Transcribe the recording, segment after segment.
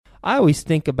I always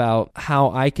think about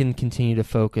how I can continue to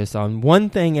focus on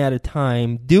one thing at a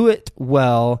time, do it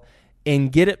well,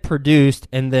 and get it produced,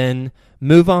 and then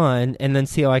move on, and then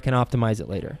see how I can optimize it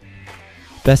later.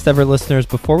 Best ever listeners,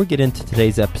 before we get into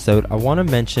today's episode, I want to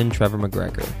mention Trevor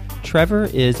McGregor. Trevor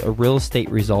is a real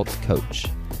estate results coach.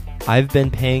 I've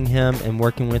been paying him and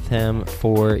working with him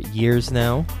for years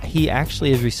now. He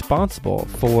actually is responsible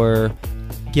for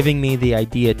giving me the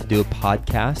idea to do a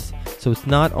podcast. So it's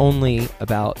not only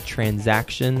about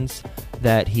transactions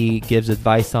that he gives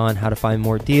advice on, how to find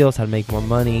more deals, how to make more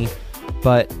money,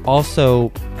 but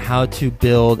also how to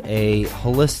build a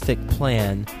holistic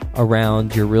plan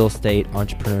around your real estate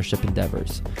entrepreneurship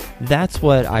endeavors. That's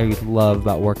what I love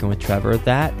about working with Trevor,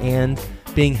 that and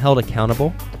being held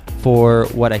accountable for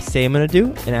what I say I'm going to do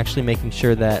and actually making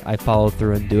sure that I follow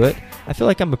through and do it. I feel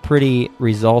like I'm a pretty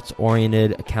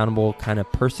results-oriented, accountable kind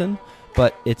of person,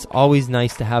 but it's always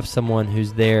nice to have someone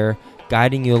who's there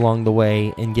guiding you along the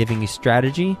way and giving you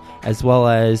strategy as well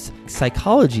as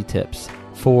psychology tips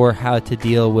for how to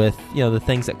deal with, the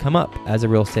things that come up as a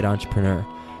real estate entrepreneur.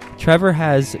 Trevor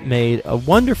has made a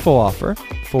wonderful offer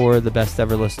for the best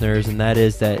ever listeners, and that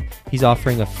is that he's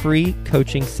offering a free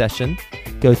coaching session.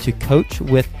 Go to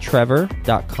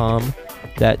coachwithtrevor.com.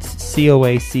 That's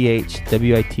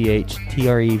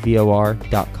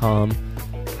coachwithtrevor.com.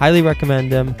 Highly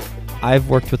recommend him. I've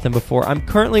worked with him before. I'm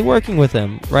currently working with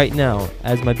him right now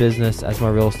as my business, as my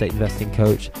real estate investing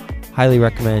coach. Highly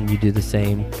recommend you do the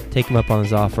same. Take him up on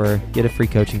his offer. Get a free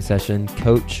coaching session.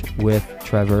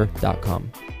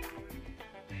 coachwithtrevor.com.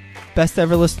 Best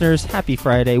ever listeners, happy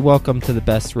Friday. Welcome to the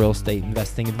best real estate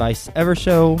investing advice ever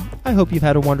show. I hope you've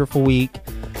had a wonderful week.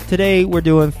 Today we're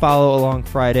doing Follow Along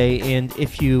Friday, and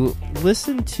if you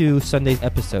listened to Sunday's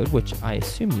episode, which I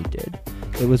assume you did,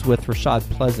 it was with Rashad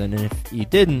Pleasant, and if you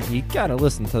didn't, you gotta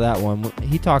listen to that one.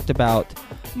 He talked about,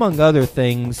 among other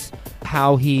things,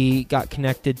 how he got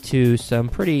connected to some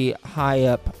pretty high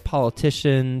up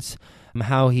politicians,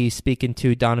 how he's speaking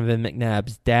to Donovan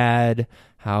McNabb's dad,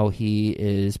 how he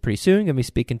is pretty soon going to be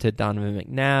speaking to Donovan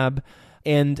McNabb.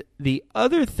 And the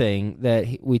other thing that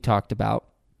we talked about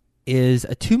is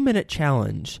a 2-minute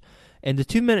challenge. And the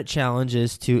 2-minute challenge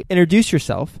is to introduce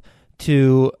yourself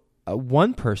to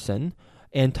one person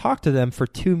and talk to them for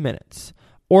 2 minutes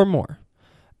or more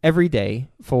every day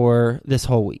for this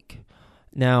whole week.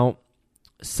 Now,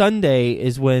 Sunday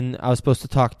is when I was supposed to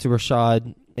talk to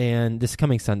Rashad, and this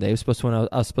coming Sunday I was supposed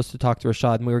to talk to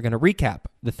Rashad, and we were going to recap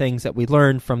the things that we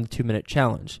learned from the 2-minute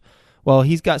challenge. Well,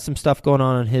 he's got some stuff going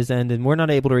on his end, and we're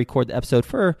not able to record the episode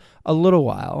for a little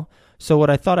while. So what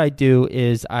I thought I'd do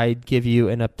is I'd give you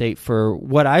an update for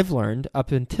what I've learned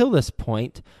up until this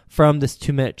point from this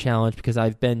 2-minute challenge, because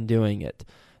I've been doing it.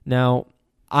 Now,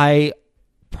 I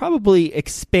probably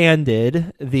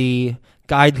expanded the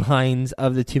guidelines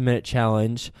of the 2-minute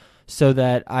challenge so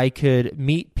that I could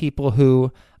meet people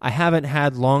who I haven't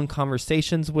had long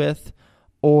conversations with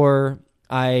or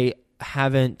I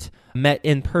haven't met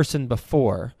in person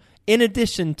before, in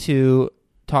addition to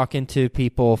talking to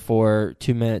people for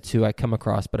 2 minutes who I come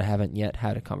across but I haven't yet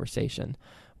had a conversation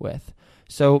with.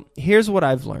 So here's what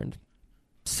I've learned.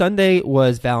 Sunday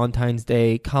was Valentine's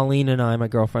Day. Colleen and I, my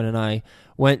girlfriend and I,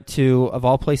 went to, of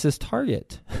all places,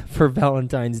 Target for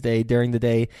Valentine's Day during the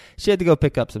day. She had to go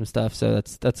pick up some stuff, so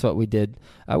that's what we did.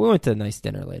 We went to a nice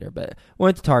dinner later, but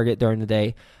went to Target during the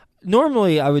day.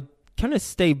 Normally, I would kind of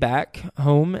stay back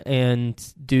home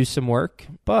and do some work,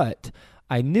 but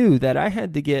I knew that I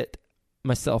had to get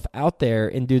myself out there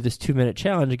and do this 2-minute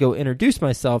challenge to go introduce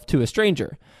myself to a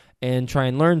stranger and try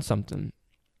and learn something.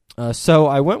 So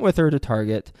I went with her to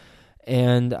Target,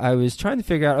 and I was trying to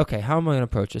figure out, okay, how am I going to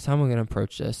approach this?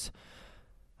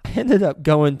 I ended up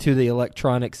going to the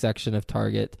electronics section of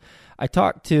Target. I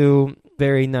talked to a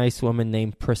very nice woman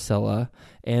named Priscilla,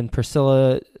 and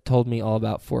Priscilla told me all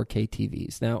about 4K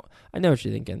TVs. Now, I know what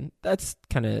you're thinking. That's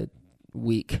kind of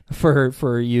weak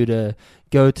for you to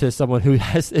go to someone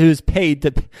who's paid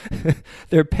to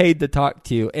they're paid to talk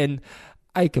to you, and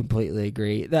I completely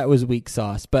agree. That was weak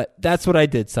sauce, but that's what I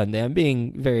did Sunday. I'm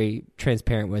being very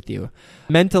transparent with you.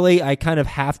 Mentally, I kind of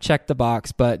half checked the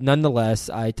box, but nonetheless,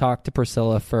 I talked to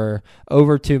Priscilla for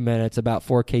over 2 minutes about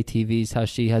 4K TVs, how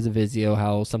she has a Vizio,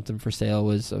 how something for sale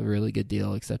was a really good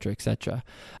deal, etc., etc.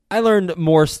 I learned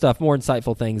more stuff, more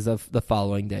insightful things of the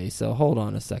following day, so hold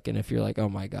on a second if you're like, oh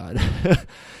my God.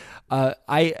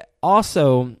 I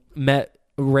also met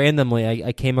randomly,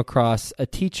 I came across a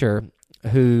teacher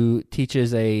who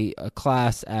teaches a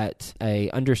class at a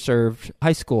underserved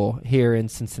high school here in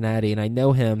Cincinnati, and I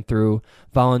know him through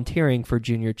volunteering for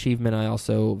Junior Achievement. I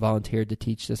also volunteered to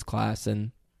teach this class,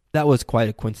 and that was quite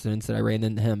a coincidence that I ran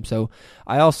into him. So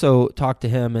I also talked to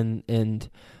him and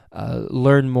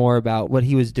learned more about what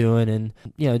he was doing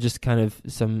and, just kind of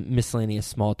some miscellaneous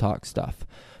small talk stuff.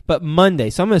 But Monday,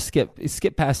 so I'm going to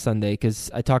skip past Sunday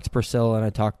because I talked to Priscilla and I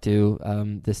talked to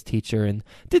this teacher and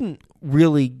didn't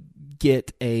really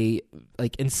get a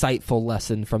insightful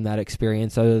lesson from that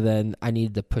experience other than I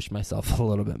needed to push myself a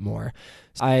little bit more.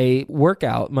 So I work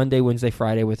out Monday, Wednesday,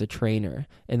 Friday with a trainer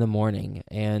in the morning,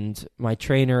 and my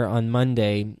trainer on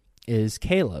Monday is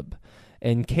Caleb.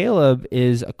 And Caleb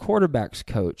is a quarterbacks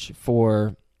coach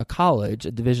for a college,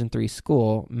 a Division III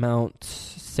school, Mount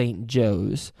St.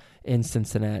 Joe's in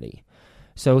Cincinnati.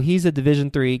 So he's a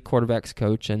Division III quarterbacks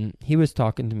coach, and he was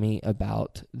talking to me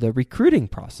about the recruiting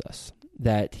process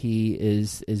that he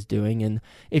is doing. And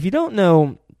if you don't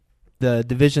know the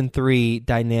Division III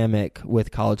dynamic with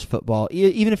college football,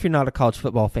 even if you're not a college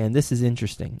football fan, this is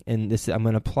interesting. And I'm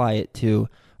going to apply it to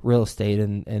real estate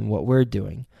and what we're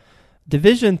doing.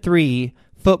 Division III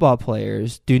football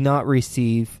players do not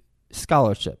receive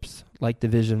scholarships like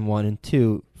Division I and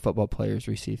II football players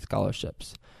receive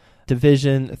scholarships.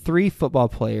 Division III football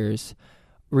players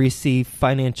receive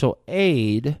financial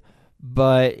aid,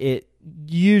 but it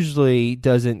usually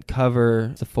doesn't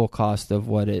cover the full cost of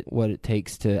what it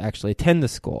takes to actually attend the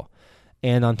school.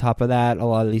 And on top of that, a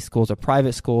lot of these schools are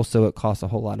private schools, so it costs a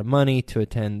whole lot of money to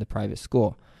attend the private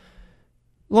school.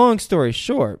 Long story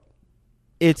short,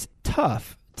 it's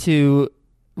tough to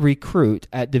recruit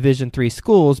at Division III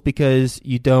schools because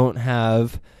you don't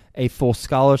have a full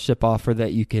scholarship offer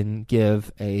that you can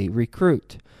give a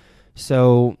recruit.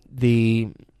 So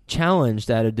the challenge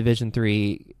that a Division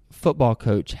III football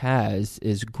coach has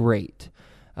is great.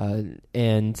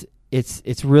 And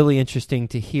it's really interesting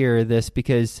to hear this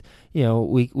because,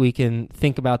 we can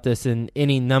think about this in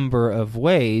any number of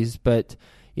ways, but,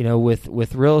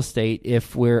 with real estate,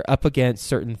 if we're up against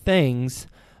certain things,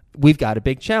 we've got a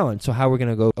big challenge. So how we're going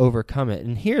to go overcome it.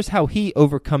 And here's how he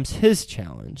overcomes his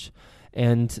challenge.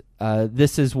 And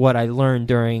this is what I learned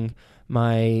during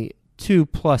my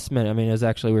 2+ minutes. I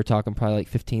mean, we were talking probably like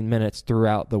 15 minutes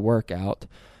throughout the workout.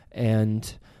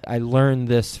 And I learned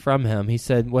this from him. He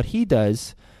said what he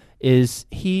does is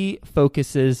he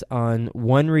focuses on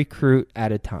one recruit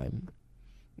at a time.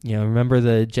 Remember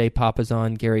the Jay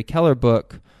Papasan, Gary Keller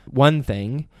book, One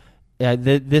Thing?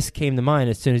 This came to mind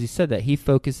as soon as he said that. He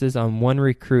focuses on one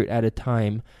recruit at a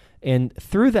time. And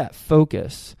through that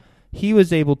focus, he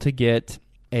was able to get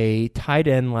a tight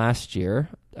end last year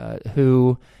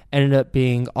who ended up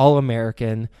being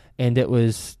All-American, and it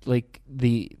was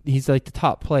he's like the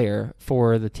top player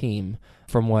for the team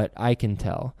from what I can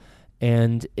tell.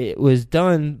 And it was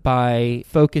done by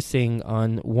focusing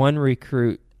on one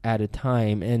recruit at a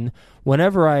time. And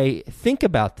whenever I think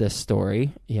about this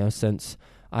story, since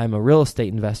I'm a real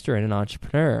estate investor and an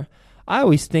entrepreneur, I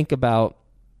always think about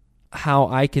how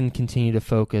I can continue to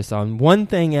focus on one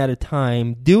thing at a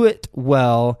time, do it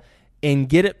well, and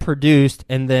get it produced,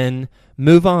 and then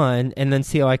move on, and then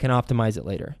see how I can optimize it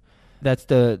later. That's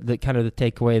the kind of the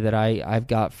takeaway that I've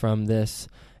got from this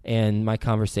and my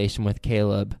conversation with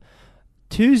Caleb.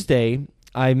 Tuesday,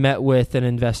 I met with an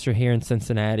investor here in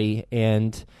Cincinnati,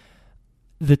 and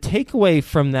the takeaway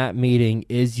from that meeting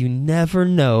is you never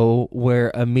know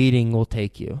where a meeting will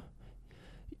take you.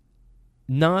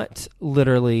 Not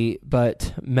literally,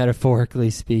 but metaphorically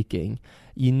speaking.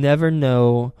 You never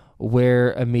know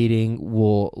where a meeting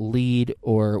will lead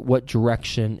or what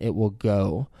direction it will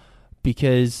go.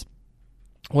 Because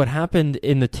what happened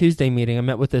in the Tuesday meeting, I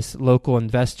met with this local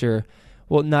investor.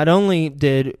 Well, not only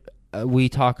did we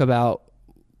talk about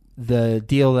the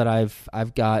deal that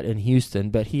I've got in Houston,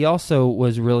 but he also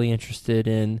was really interested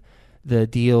in the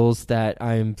deals that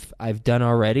I've done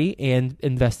already and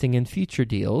investing in future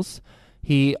deals.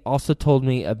 He also told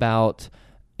me about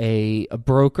a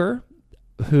broker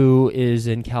who is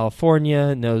in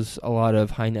California, knows a lot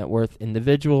of high net worth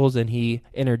individuals, and he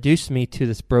introduced me to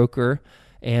this broker,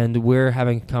 and we're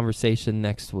having a conversation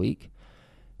next week.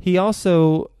 He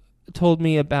also told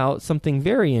me about something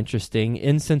very interesting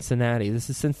in Cincinnati. This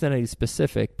is Cincinnati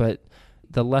specific, but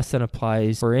the lesson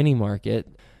applies for any market.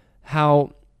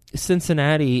 How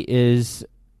Cincinnati is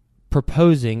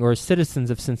proposing, or citizens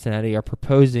of Cincinnati are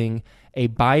proposing, a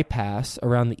bypass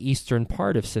around the eastern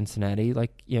part of Cincinnati,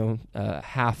 a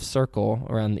half circle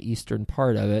around the eastern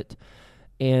part of it.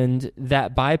 And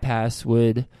that bypass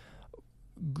would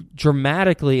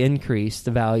dramatically increase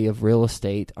the value of real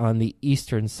estate on the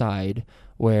eastern side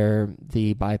where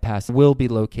the bypass will be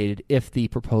located if the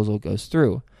proposal goes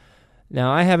through.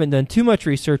 Now, I haven't done too much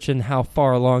research in how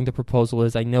far along the proposal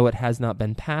is. I know it has not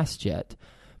been passed yet.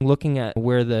 Looking at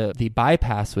where the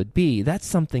bypass would be, that's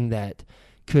something that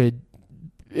could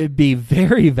be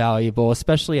very valuable,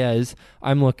 especially as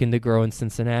I'm looking to grow in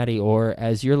Cincinnati, or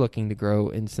as you're looking to grow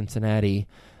in Cincinnati.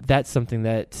 That's something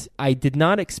that I did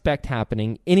not expect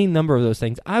happening, any number of those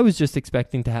things. I was just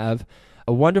expecting to have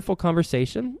a wonderful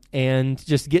conversation and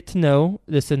just get to know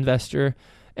this investor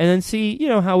and then see,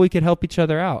 how we could help each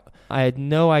other out. I had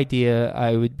no idea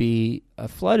I would be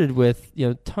flooded with,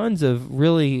 tons of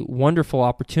really wonderful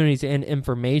opportunities and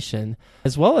information,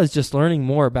 as well as just learning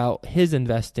more about his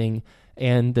investing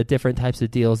and the different types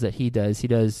of deals that he does. He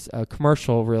does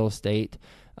commercial real estate,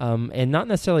 and not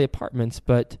necessarily apartments,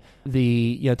 but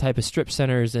the type of strip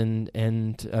centers and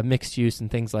mixed use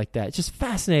and things like that. It's just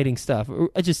fascinating stuff.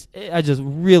 I just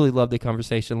really love the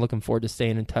conversation. Looking forward to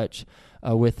staying in touch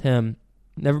with him.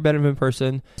 Never met him in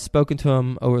person, spoken to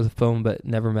him over the phone, but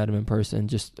never met him in person.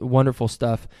 Just wonderful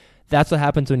stuff. That's what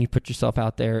happens when you put yourself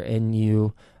out there and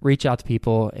you reach out to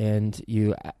people and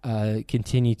you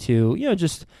continue to,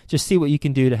 just see what you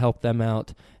can do to help them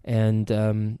out and,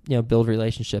 build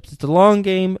relationships. It's a long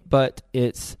game, but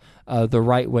it's the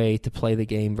right way to play the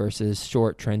game versus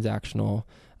short transactional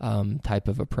type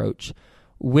of approach.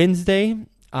 Wednesday,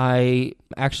 I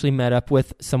actually met up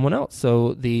with someone else.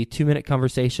 So the 2-minute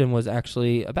conversation was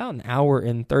actually about an hour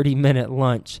and 30-minute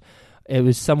lunch. It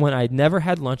was someone I'd never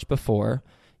had lunch before.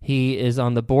 He is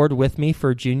on the board with me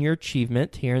for Junior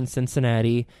Achievement here in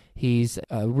Cincinnati. He's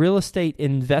a real estate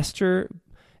investor,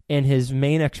 and his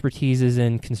main expertise is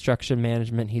in construction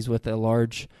management. He's with a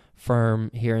large firm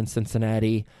here in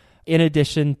Cincinnati. In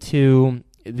addition to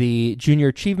the Junior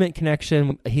Achievement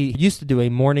connection, he used to do a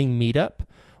morning meetup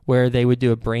where they would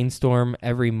do a brainstorm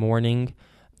every morning,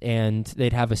 and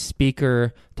they'd have a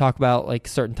speaker talk about like a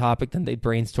certain topic, then they'd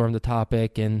brainstorm the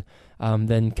topic and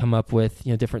then come up with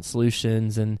different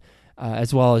solutions, and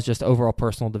as well as just overall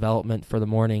personal development for the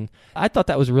morning. I thought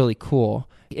that was really cool.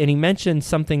 And he mentioned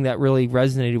something that really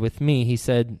resonated with me. He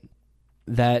said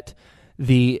that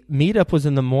the meetup was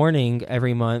in the morning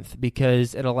every month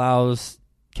because it allows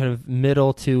kind of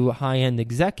middle to high-end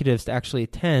executives to actually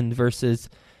attend versus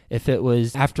if it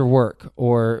was after work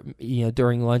or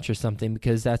during lunch or something,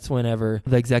 because that's whenever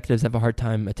the executives have a hard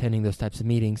time attending those types of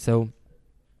meetings. So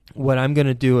what I'm going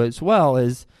to do as well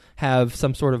is have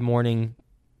some sort of morning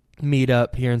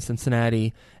meetup here in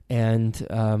Cincinnati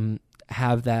and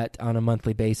have that on a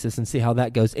monthly basis and see how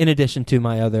that goes, in addition to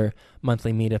my other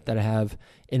monthly meetup that I have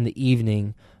in the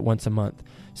evening once a month.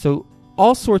 So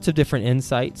all sorts of different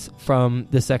insights from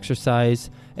this exercise.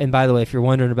 And by the way, if you're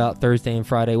wondering about Thursday and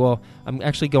Friday, well, I'm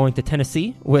actually going to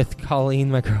Tennessee with Colleen,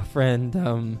 my girlfriend,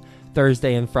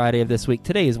 Thursday and Friday of this week.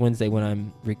 Today is Wednesday when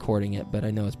I'm recording it, but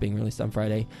I know it's being released on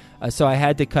Friday. So I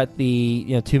had to cut the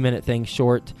 2-minute thing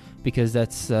short because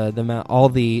that's all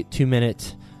the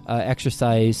 2-minute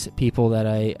exercise people that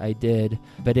I did.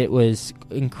 But it was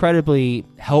incredibly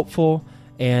helpful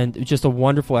and just a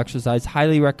wonderful exercise.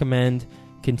 Highly recommend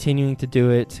continuing to do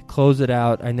it, close it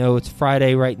out. I know it's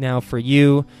Friday right now for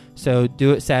you, so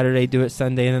do it Saturday, do it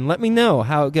Sunday, and then let me know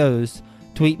how it goes.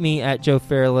 Tweet me at Joe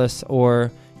Fairless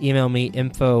or email me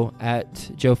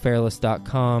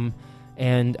info@joefairless.com.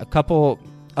 And a couple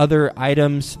other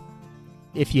items.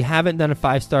 If you haven't done a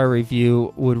 5-star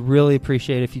review, would really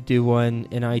appreciate if you do one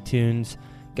in iTunes.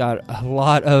 Got a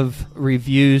lot of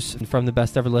reviews from the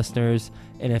best ever listeners,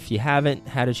 and if you haven't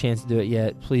had a chance to do it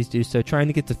yet, please do so. Trying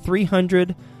to get to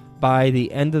 300 by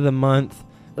the end of the month.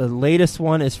 The latest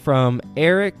one is from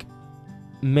Eric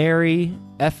Mary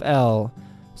FL,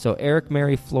 so Eric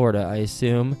Mary, Florida, I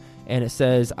assume, and it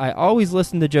says, I always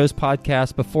listen to Joe's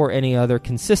podcast before any other.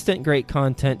 Consistent, great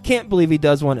content. Can't believe he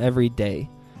does one every day.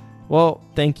 Well,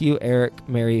 thank you, Eric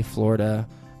Mary, Florida.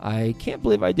 I can't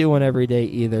believe I do one every day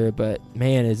either, but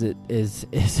man, is it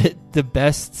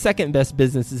the second best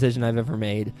business decision I've ever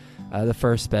made. The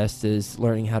first best is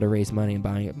learning how to raise money and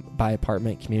buy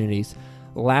apartment communities.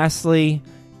 Lastly,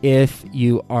 if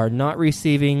you are not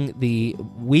receiving the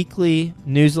weekly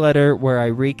newsletter where I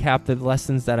recap the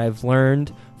lessons that I've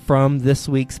learned from this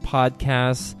week's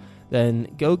podcast,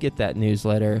 then go get that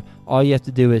newsletter. All you have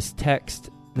to do is text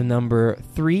the number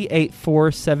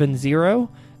 38470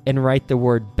 and write the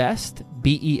word BEST,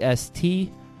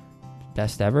 B-E-S-T,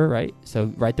 best ever, right?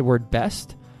 So write the word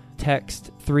BEST,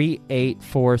 text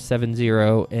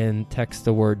 38470, and text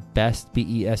the word BEST,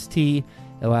 B-E-S-T.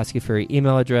 It'll ask you for your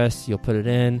email address. You'll put it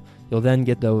in. You'll then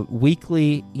get the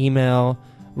weekly email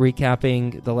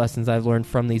recapping the lessons I've learned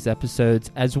from these episodes,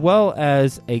 as well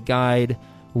as a guide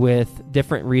with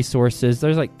different resources.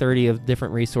 There's like 30 of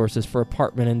different resources for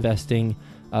apartment investing,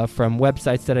 from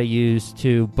websites that I use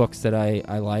to books that I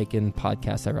like and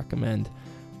podcasts I recommend.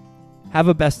 Have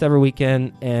a best ever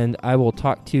weekend, and I will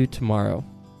talk to you tomorrow.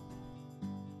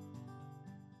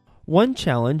 One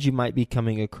challenge you might be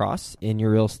coming across in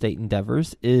your real estate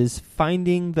endeavors is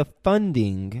finding the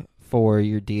funding for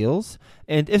your deals.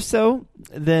 And if so,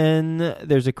 then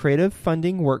there's a creative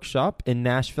funding workshop in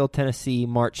Nashville, Tennessee,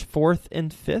 March 4th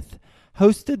and 5th,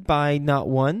 hosted by not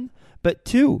one, but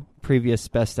two previous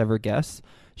best ever guests,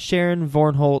 Sharon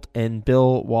Vornholt and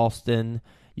Bill Walston.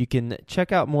 You can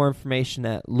check out more information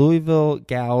at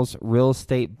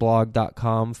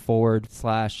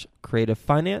LouisvilleGalsRealEstateBlog.com/creative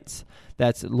finance.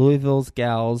 That's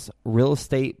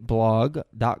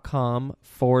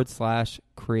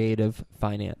LouisvilleGalsRealEstateBlog.com/creative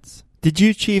finance. Did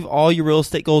you achieve all your real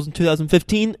estate goals in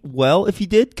 2015? Well, if you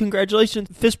did,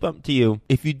 congratulations. Fist bump to you.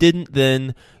 If you didn't,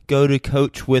 then go to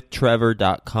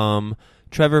coachwithtrevor.com.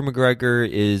 Trevor McGregor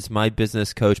is my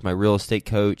business coach, my real estate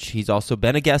coach. He's also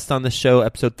been a guest on the show,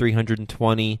 episode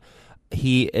 320.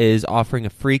 He is offering a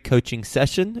free coaching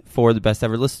session for the best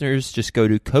ever listeners. Just go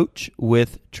to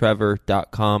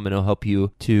coachwithtrevor.com and it'll help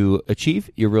you to achieve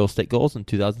your real estate goals in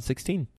 2016.